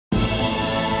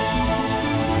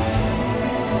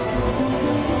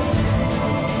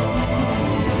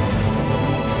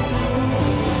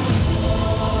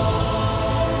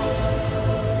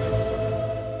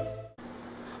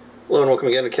Hello and welcome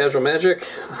again to Casual Magic.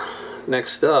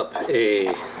 Next up, a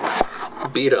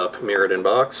beat-up Mirrodin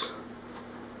box.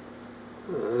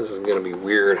 This is going to be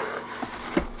weird.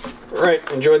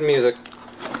 Alright, enjoy the music.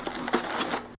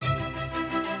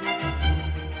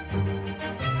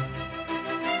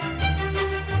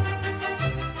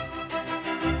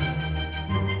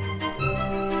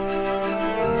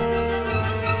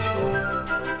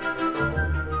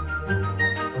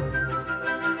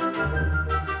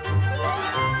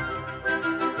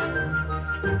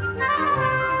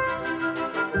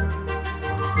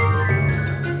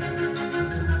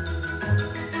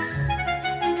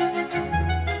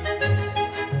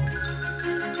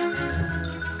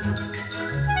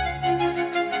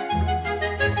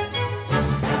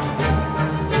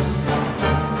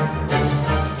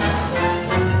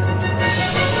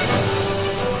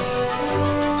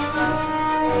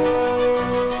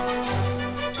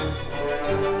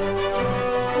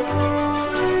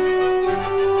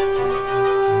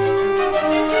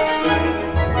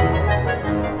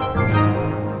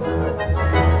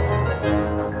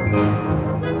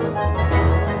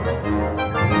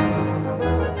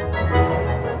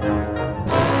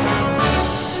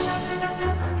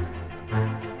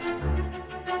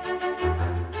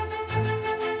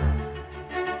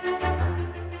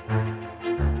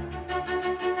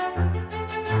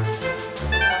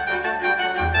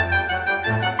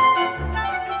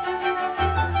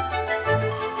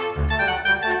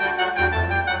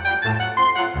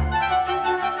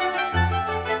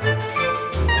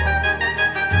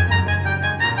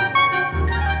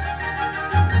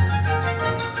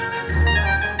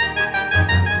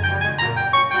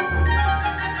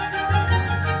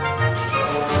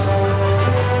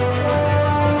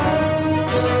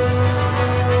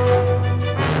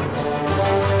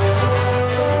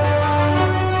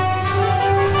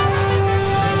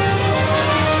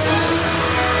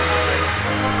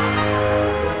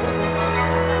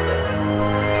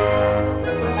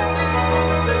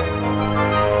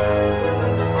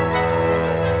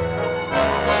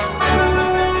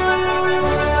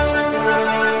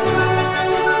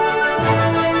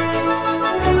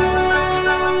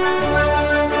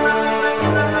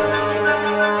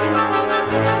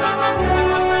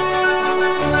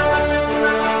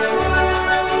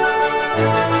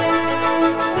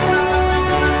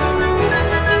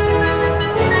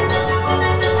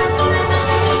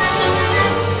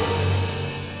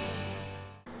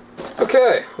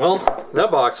 Okay, well,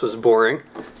 that box was boring.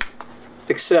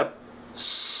 Except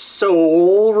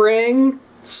Soul Ring?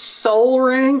 Soul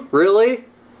Ring? Really?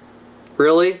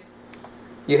 Really?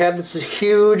 You had this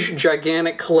huge,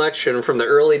 gigantic collection from the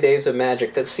early days of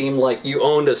Magic that seemed like you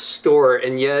owned a store,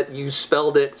 and yet you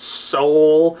spelled it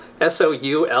Soul,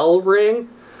 S-O-U-L Ring?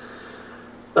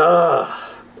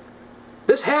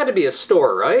 This had to be a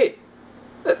store, right?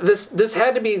 This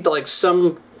had to be like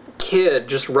some kid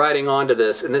just riding onto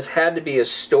this, and this had to be a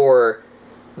store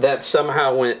that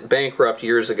somehow went bankrupt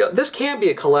years ago. This can't be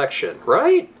a collection,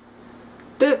 right?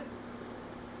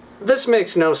 This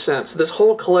makes no sense. This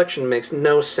whole collection makes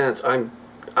no sense. I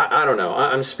don't know.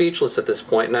 I'm speechless at this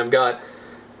point, and I've got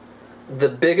the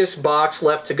biggest box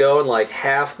left to go and like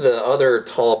half the other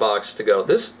tall box to go.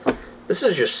 This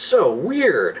is just so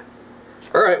weird.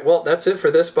 Alright, well, that's it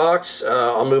for this box.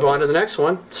 I'll move on to the next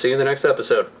one. See you in the next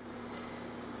episode.